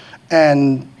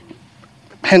 And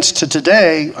hence to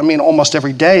today, I mean, almost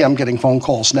every day I'm getting phone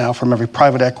calls now from every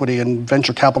private equity and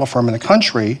venture capital firm in the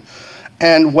country.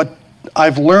 And what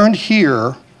I've learned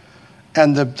here,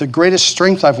 and the greatest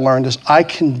strength I've learned, is I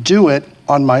can do it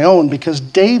on my own because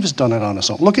Dave's done it on his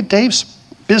own. Look at Dave's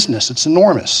business, it's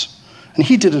enormous. And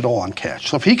he did it all on cash.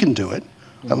 So if he can do it,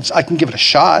 I can give it a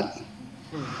shot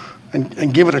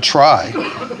and give it a try.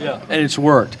 Yeah, and it's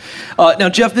worked. Now,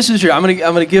 Jeff, this is I'm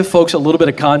gonna give folks a little bit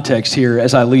of context here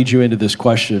as I lead you into this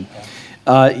question.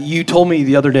 You told me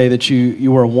the other day that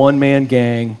you were a one-man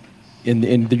gang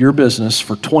in your business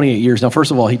for 28 years. Now,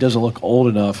 first of all, he doesn't look old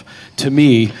enough to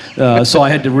me, so I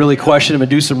had to really question him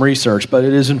and do some research, but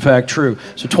it is in fact true.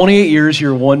 So 28 years,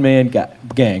 you're a one-man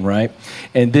gang, right?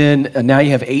 And then now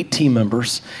you have 8 team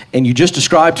members, and you just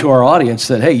described to our audience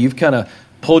that, hey, you've kind of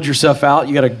pulled yourself out,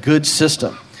 you got a good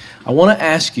system. I want to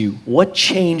ask you, what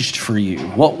changed for you?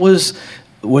 What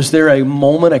was there a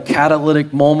moment, a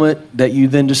catalytic moment that you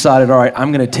then decided, all right,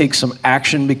 I'm going to take some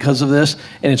action because of this,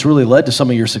 and it's really led to some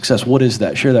of your success? What is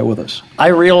that? Share that with us. I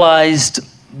realized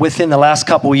within the last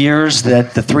couple of years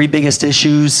that the 3 biggest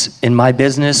issues in my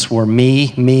business were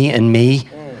me, and me.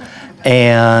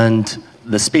 And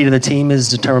the speed of the team is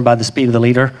determined by the speed of the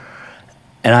leader.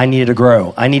 And I needed to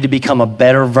grow. I need to become a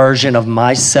better version of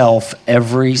myself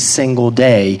every single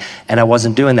day, and I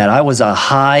wasn't doing that. I was a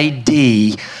high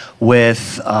D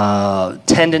with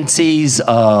tendencies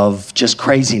of just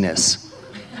craziness.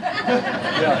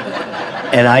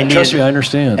 And I need, trust me, I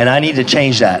understand. And I need to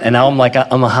change that. And now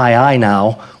I'm a high I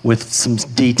now with some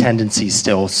D tendencies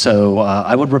still. So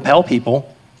I would repel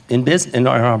people in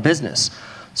our business.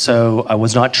 So I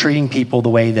was not treating people the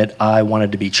way that I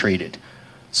wanted to be treated.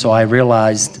 So I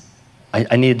realized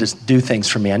I needed to do things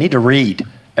for me. I need to read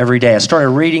every day. I started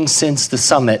reading since the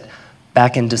summit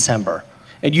back in December.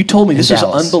 And you told me, this is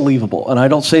unbelievable, and I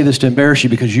don't say this to embarrass you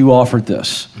because you offered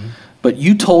this, but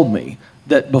you told me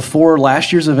that before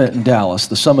last year's event in Dallas,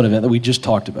 the summit event that we just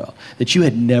talked about, that you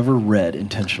had never read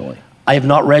intentionally. I have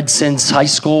not read since high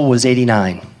school was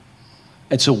 89.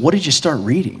 And so what did you start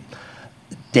reading?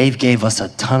 Dave gave us a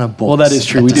ton of books. Well, that is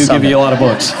true. We do give you a lot of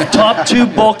books. Top 2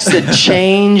 books that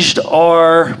changed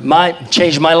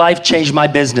my life, changed my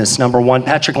business. Number 1,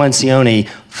 Patrick Lencioni,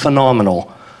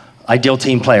 phenomenal. Ideal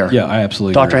team player. Yeah, I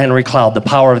absolutely Dr. agree. Henry Cloud, The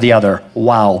Power of the Other.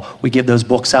 Wow. We give those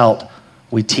books out.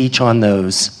 We teach on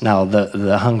those. Now,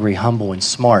 the Hungry, Humble, and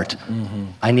Smart. Mm-hmm.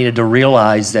 I needed to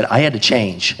realize that I had to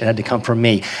change. It had to come from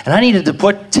me. And I needed to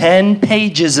put 10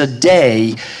 pages a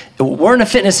day. We're in the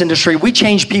fitness industry. We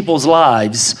change people's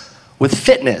lives with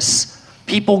fitness.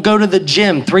 People go to the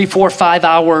gym 3, 4, 5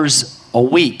 hours a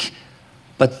week.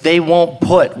 But I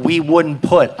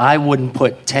wouldn't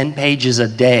put 10 pages a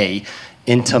day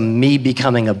into me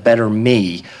becoming a better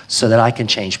me so that I can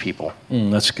change people.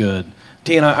 That's good.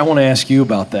 Dan, I want to ask you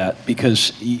about that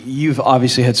because you've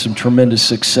obviously had some tremendous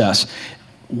success.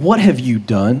 What have you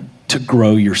done to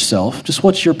grow yourself? Just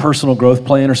what's your personal growth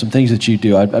plan or some things that you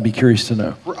do? I'd be curious to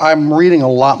know. I'm reading a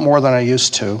lot more than I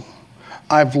used to.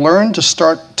 I've learned to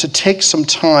start to take some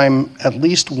time at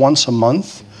least once a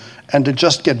month and to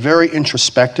just get very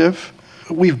introspective.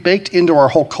 We've baked into our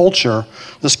whole culture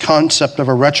this concept of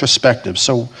a retrospective.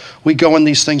 So we go in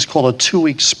these things called a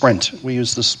 2-week sprint. We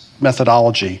use this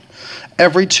methodology.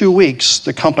 Every 2 weeks,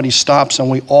 the company stops and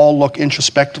we all look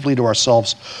introspectively to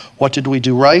ourselves. What did we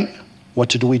do right? What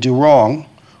did we do wrong?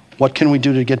 What can we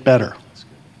do to get better?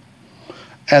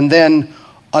 And then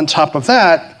on top of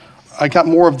that, I got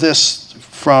more of this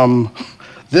from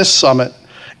this summit,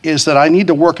 is that I need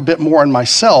to work a bit more on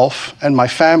myself and my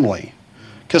family,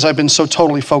 because I've been so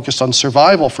totally focused on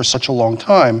survival for such a long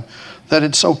time that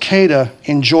it's okay to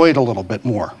enjoy it a little bit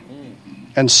more.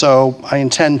 And so I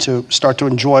intend to start to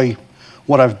enjoy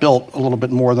what I've built a little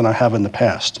bit more than I have in the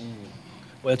past.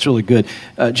 Well, that's really good.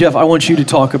 Jeff, I want you to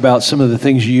talk about some of the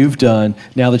things you've done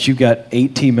now that you've got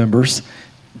 8 team members.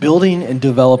 Building and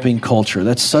developing culture.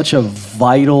 That's such a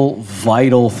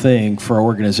vital thing for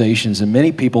organizations, and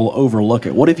many people overlook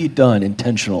it. What have you done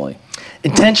intentionally?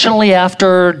 Intentionally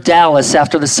after Dallas,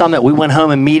 after the summit, we went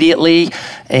home immediately,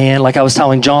 and like I was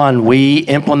telling John, we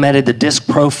implemented the DISC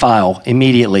profile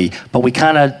immediately, but we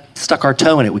kind of stuck our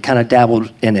toe in it. We kind of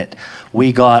dabbled in it.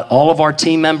 We got all of our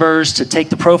team members to take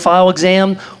the profile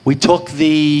exam. We took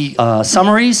the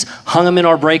summaries, hung them in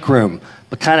our break room,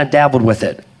 but kind of dabbled with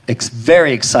it.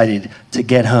 Very excited to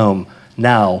get home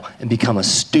now and become a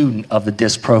student of the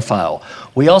DISC profile.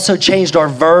 We also changed our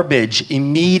verbiage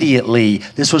immediately.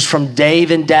 This was from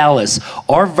Dave in Dallas.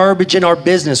 Our verbiage in our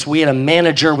business, we had a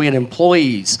manager, we had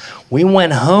employees. We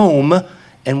went home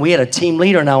and we had a team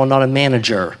leader now and not a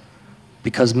manager,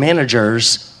 because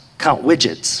managers count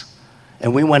widgets.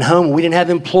 And we went home, we didn't have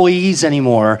employees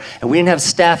anymore, and we didn't have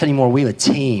staff anymore, we have a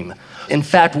team. In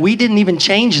fact, we didn't even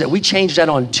change that. We changed that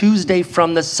on Tuesday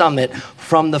from the summit,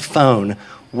 from the phone,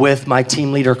 with my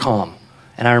team leader, Com.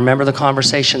 And I remember the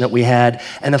conversation that we had.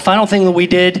 And the final thing that we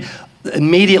did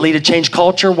immediately to change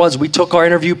culture was we took our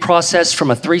interview process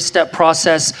from a 3-step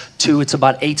process to it's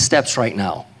about 8 steps right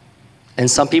now.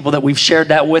 And some people that we've shared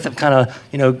that with have kind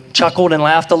of, chuckled and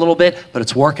laughed a little bit, but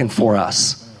it's working for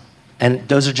us. And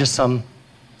those are just some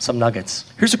nuggets.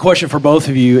 Here's a question for both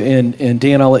of you, and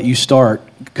Dan, I'll let you start,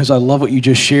 because I love what you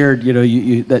just shared,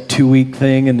 that 2-week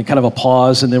thing and kind of a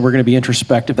pause, and then we're going to be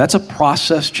introspective. That's a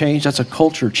process change. That's a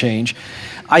culture change.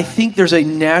 I think there's a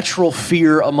natural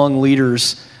fear among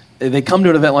leaders. They come to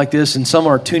an event like this, and some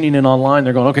are tuning in online.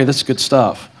 They're going, okay, this is good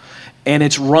stuff. And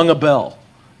it's rung a bell,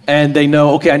 and they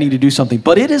know, okay, I need to do something.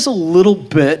 But it is a little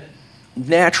bit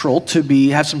natural to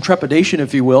have some trepidation,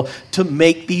 if you will, to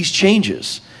make these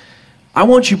changes. I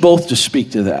want you both to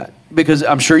speak to that, because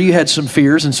I'm sure you had some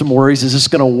fears and some worries. Is this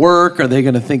going to work? Are they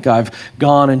going to think I've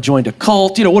gone and joined a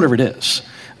cult? Whatever it is.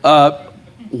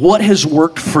 What has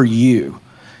worked for you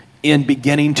in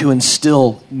beginning to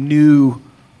instill new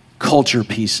culture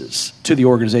pieces to the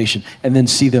organization and then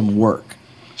see them work?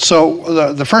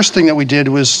 So the first thing that we did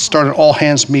was start an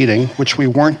all-hands meeting, which we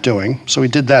weren't doing. So we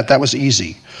did that. That was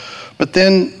easy. But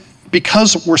then,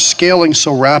 because we're scaling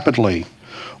so rapidly,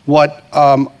 what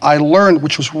I learned,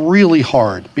 which was really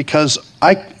hard, because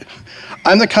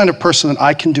I'm the kind of person that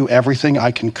I can do everything.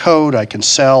 I can code, I can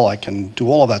sell, I can do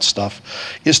all of that stuff,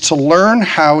 is to learn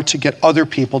how to get other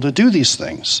people to do these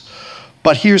things.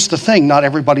 But here's the thing, not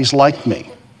everybody's like me.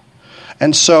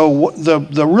 And so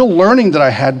the real learning that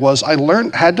I had was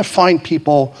had to find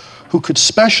people who could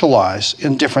specialize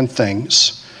in different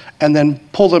things and then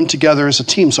pull them together as a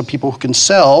team. So people who can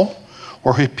sell,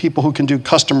 or people who can do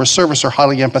customer service, are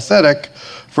highly empathetic,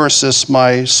 versus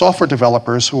my software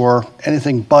developers who are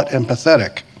anything but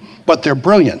empathetic, but they're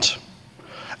brilliant.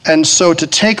 And so to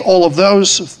take all of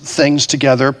those things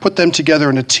together, put them together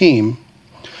in a team.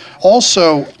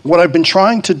 Also, what I've been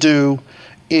trying to do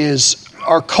is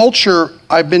our culture,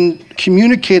 I've been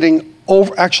communicating,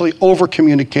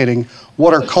 over-communicating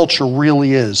what our culture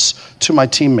really is to my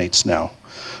teammates now.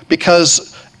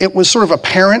 Because it was sort of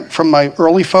apparent from my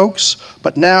early folks,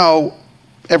 but now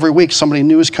every week somebody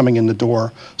new is coming in the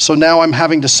door. So now I'm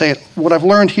having to say it. What I've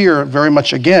learned here, very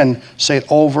much again, say it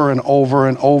over and over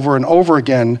and over and over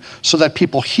again, so that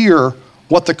people hear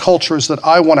what the culture is that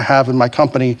I want to have in my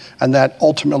company, and that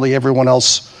ultimately everyone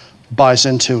else buys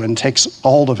into and takes a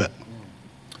hold of it.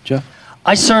 Jeff?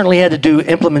 I certainly had to do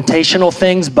implementational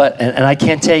things, and I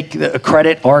can't take the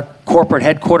credit. Our corporate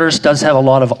headquarters does have a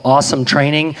lot of awesome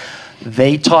training.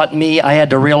 They taught me I had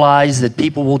to realize that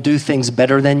people will do things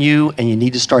better than you, and you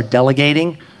need to start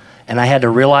delegating. And I had to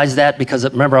realize that because,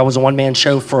 remember, I was a one-man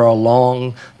show for a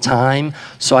long time.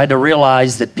 So I had to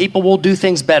realize that people will do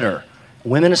things better,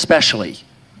 women especially.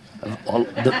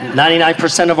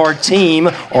 99% of our team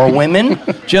are women.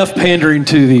 Jeff pandering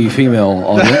to the female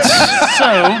audience.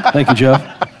 Thank you,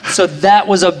 Jeff. So that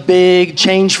was a big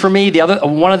change for me.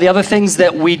 One of the other things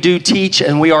that we do teach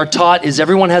and we are taught is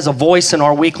everyone has a voice in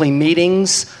our weekly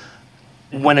meetings.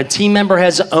 When a team member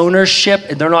has ownership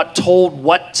and they're not told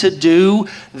what to do,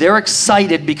 they're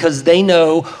excited because they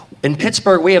know in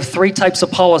Pittsburgh we have 3 types of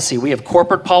policy. We have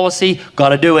corporate policy, got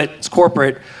to do it, it's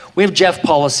corporate. We have Jeff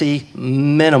policy,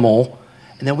 minimal.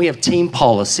 And then we have team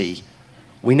policy.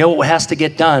 We know what has to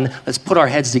get done. Let's put our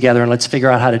heads together and let's figure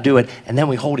out how to do it. And then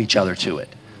we hold each other to it.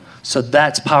 So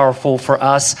that's powerful for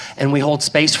us. And we hold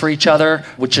space for each other,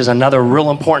 which is another real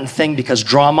important thing because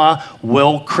drama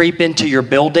will creep into your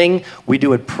building. We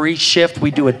do it pre-shift.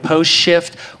 We do it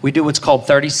post-shift. We do what's called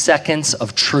 30 seconds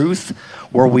of truth,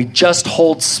 where we just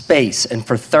hold space. And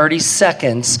for 30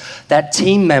 seconds, that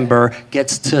team member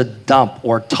gets to dump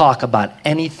or talk about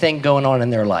anything going on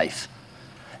in their life.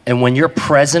 And when you're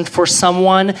present for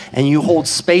someone and you hold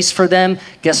space for them,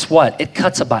 guess what? It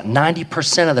cuts about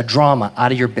 90% of the drama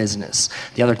out of your business.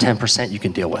 The other 10% you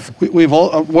can deal with.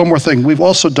 One more thing. We've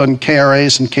also done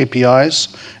KRAs and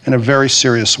KPIs in a very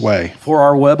serious way. For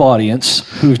our web audience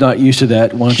who's not used to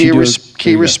that, why don't you do it?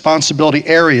 Key responsibility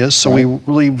areas, so we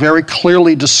really very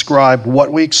clearly describe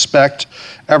what we expect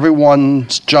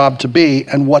everyone's job to be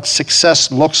and what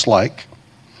success looks like.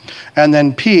 And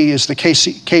then P is the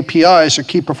KPIs, or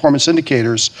key performance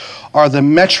indicators, are the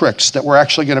metrics that we're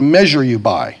actually going to measure you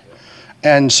by.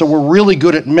 And so we're really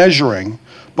good at measuring,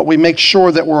 but we make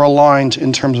sure that we're aligned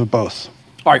in terms of both.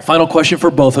 All right, final question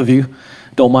for both of you.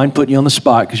 Don't mind putting you on the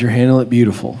spot because you're handling it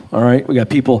beautiful. All right, we got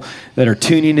people that are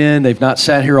tuning in. They've not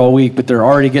sat here all week, but they're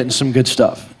already getting some good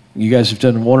stuff. You guys have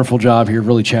done a wonderful job here,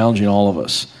 really challenging all of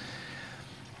us.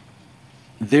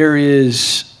 There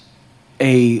is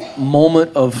a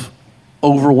moment of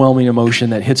overwhelming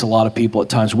emotion that hits a lot of people at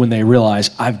times when they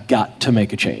realize I've got to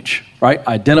make a change, right?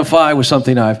 Identify with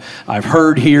something I've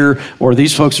heard here, or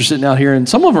these folks are sitting out here and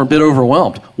some of them are a bit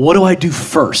overwhelmed. What do I do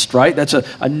first, right? That's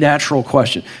a natural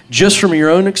question. Just from your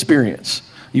own experience,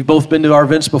 you've both been to our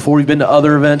events before, you've been to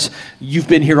other events, you've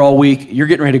been here all week, you're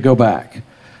getting ready to go back.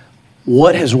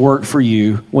 What has worked for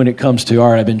you when it comes to,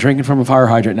 all right, I've been drinking from a fire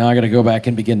hydrant, now I got to go back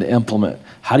and begin to implement?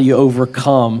 How do you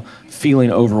overcome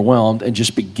feeling overwhelmed and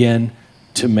just begin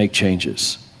to make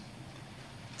changes?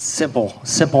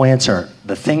 Simple answer.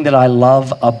 The thing that I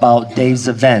love about Dave's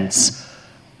events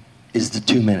is the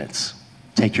 2 minutes.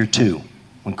 Take your 2.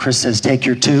 When Chris says take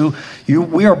your 2,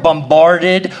 we are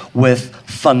bombarded with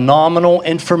phenomenal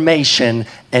information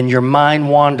and your mind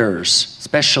wanders,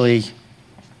 especially,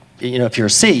 if you're a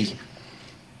C,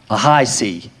 a high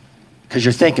C, because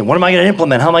you're thinking, what am I going to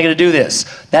implement? How am I going to do this?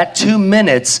 That 2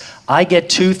 minutes, I get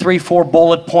 2, 3, 4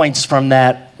 bullet points from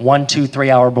that 1, 2,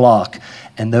 3 hour block.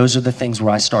 And those are the things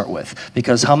where I start with.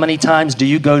 Because how many times do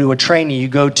you go to a training, you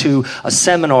go to a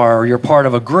seminar, or you're part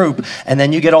of a group, and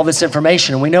then you get all this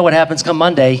information, and we know what happens come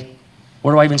Monday.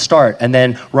 Where do I even start? And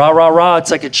then rah,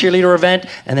 it's like a cheerleader event,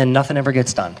 and then nothing ever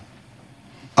gets done.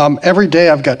 Every day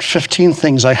I've got 15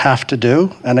 things I have to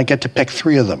do, and I get to pick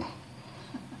 3 of them.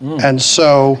 And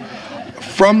so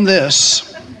from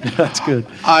this, that's good.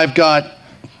 I've got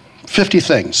 50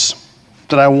 things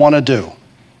that I want to do.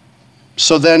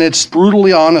 So then it's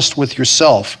brutally honest with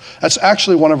yourself. That's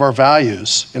actually one of our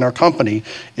values in our company,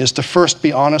 is to first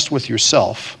be honest with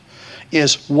yourself,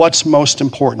 is what's most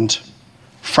important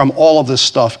from all of this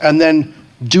stuff, and then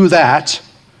do that,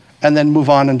 and then move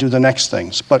on and do the next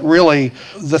things. But really,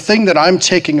 the thing that I'm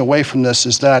taking away from this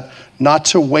is that not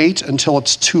to wait until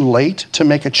it's too late to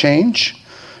make a change,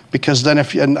 because then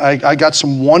I got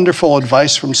some wonderful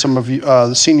advice from some of you,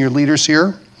 the senior leaders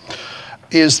here,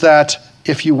 is that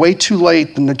if you wait too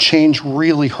late, then the change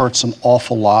really hurts an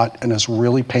awful lot and is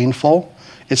really painful.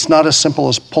 It's not as simple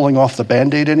as pulling off the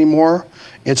Band-Aid anymore.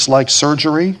 It's like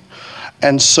surgery.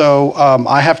 And so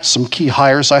I have some key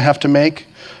hires I have to make.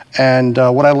 And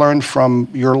what I learned from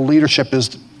your leadership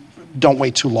is don't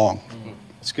wait too long.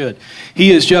 That's good.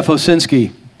 He is Jeff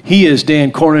Osinski. He is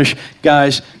Dan Cornish.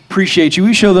 Guys, appreciate you.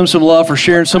 We show them some love for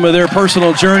sharing some of their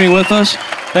personal journey with us.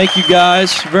 Thank you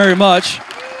guys very much.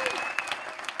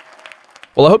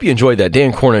 Well, I hope you enjoyed that.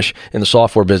 Dan Cornish in the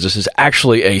software business is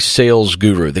actually a sales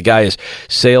guru. The guy is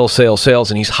sales,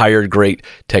 and he's hired great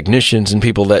technicians and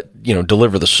people that,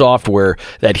 deliver the software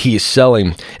that he is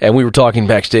selling. And we were talking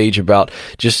backstage about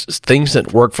just things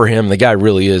that work for him. The guy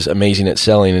really is amazing at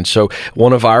selling. And so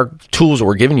one of our tools that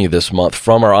we're giving you this month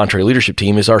from our Entree Leadership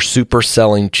team is our super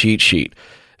selling cheat sheet.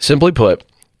 Simply put,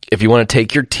 if you want to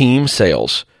take your team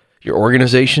sales, your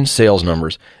organization sales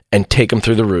numbers, and take them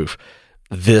through the roof,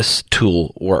 this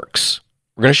tool works.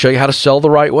 We're going to show you how to sell the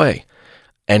right way.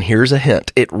 And here's a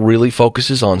hint. It really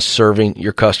focuses on serving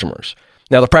your customers.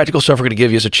 Now, the practical stuff we're going to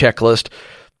give you is a checklist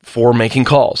for making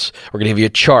calls. We're going to give you a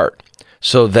chart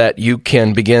so that you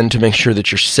can begin to make sure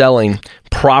that you're selling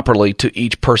properly to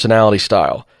each personality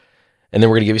style. And then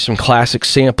we're going to give you some classic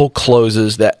sample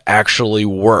closes that actually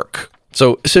work.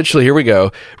 So essentially, here we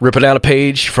go. Ripping out a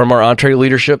page from our Entree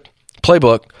Leadership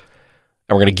playbook,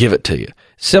 and we're going to give it to you.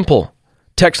 Simple.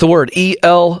 Text the word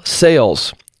EL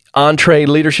sales. Entree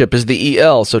Leadership is the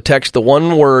EL, so text the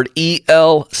one word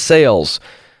EL sales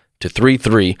to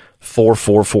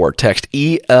 33444. Text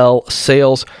EL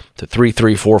sales to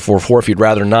 33444. If you'd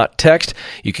rather not text,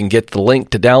 you can get the link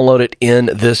to download it in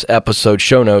this episode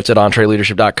show notes at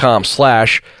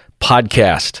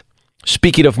entreleadership.com/podcast.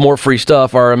 Speaking of more free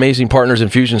stuff, our amazing partners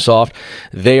Infusionsoft,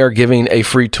 they are giving a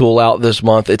free tool out this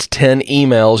month. It's 10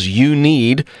 emails you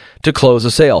need to close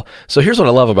a sale. So here's what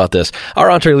I love about this.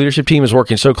 Our Entree Leadership team is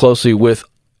working so closely with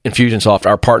Infusionsoft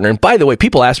our partner. And by the way,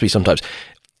 people ask me sometimes,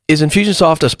 is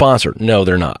Infusionsoft a sponsor? No,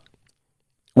 they're not.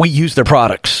 We use their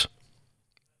products.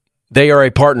 They are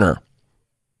a partner.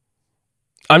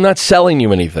 I'm not selling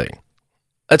you anything.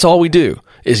 That's all we do,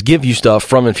 is give you stuff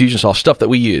from Infusionsoft, stuff that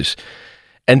we use.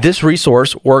 And this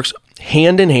resource works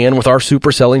hand in hand with our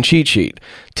super selling cheat sheet.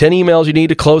 10 emails you need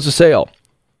to close a sale.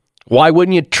 Why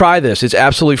wouldn't you try this? It's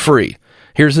absolutely free.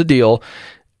 Here's the deal.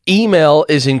 Email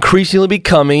is increasingly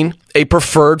becoming a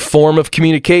preferred form of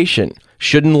communication.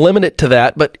 Shouldn't limit it to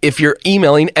that, but if you're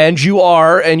emailing, and you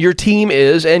are, and your team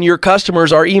is, and your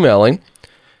customers are emailing,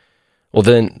 well,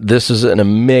 then this is an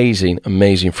amazing,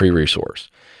 amazing free resource.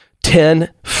 10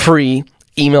 free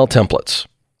email templates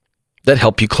that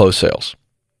help you close sales.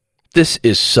 This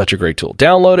is such a great tool.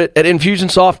 Download it at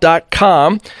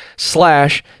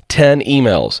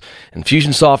Infusionsoft.com/10emails.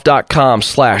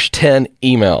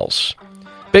 Infusionsoft.com/10emails.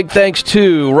 Big thanks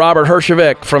to Robert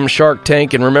Herjavec from Shark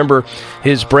Tank. And remember,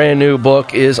 his brand new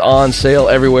book is on sale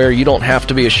everywhere. You don't have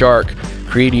to be a shark.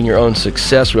 Creating Your Own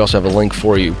Success. We also have a link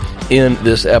for you in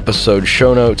this episode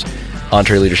show notes,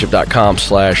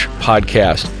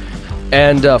 entreleadership.com/podcast.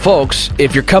 And folks,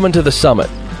 if you're coming to the summit,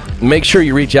 make sure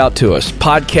you reach out to us.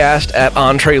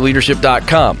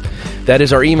 podcast@entreleadership.com. That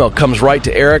is our email. Comes right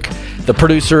to Eric, the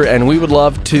producer, and we would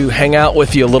love to hang out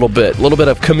with you a little bit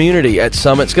of community at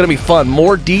Summit. It's going to be fun.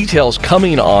 More details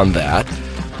coming on that,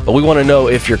 but we want to know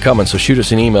if you're coming, so shoot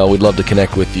us an email. We'd love to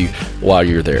connect with you while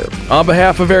you're there. On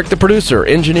behalf of Eric, the producer,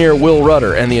 engineer Will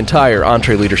Rudder, and the entire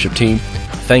Entre Leadership team,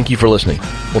 thank you for listening.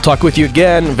 We'll talk with you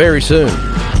again very soon.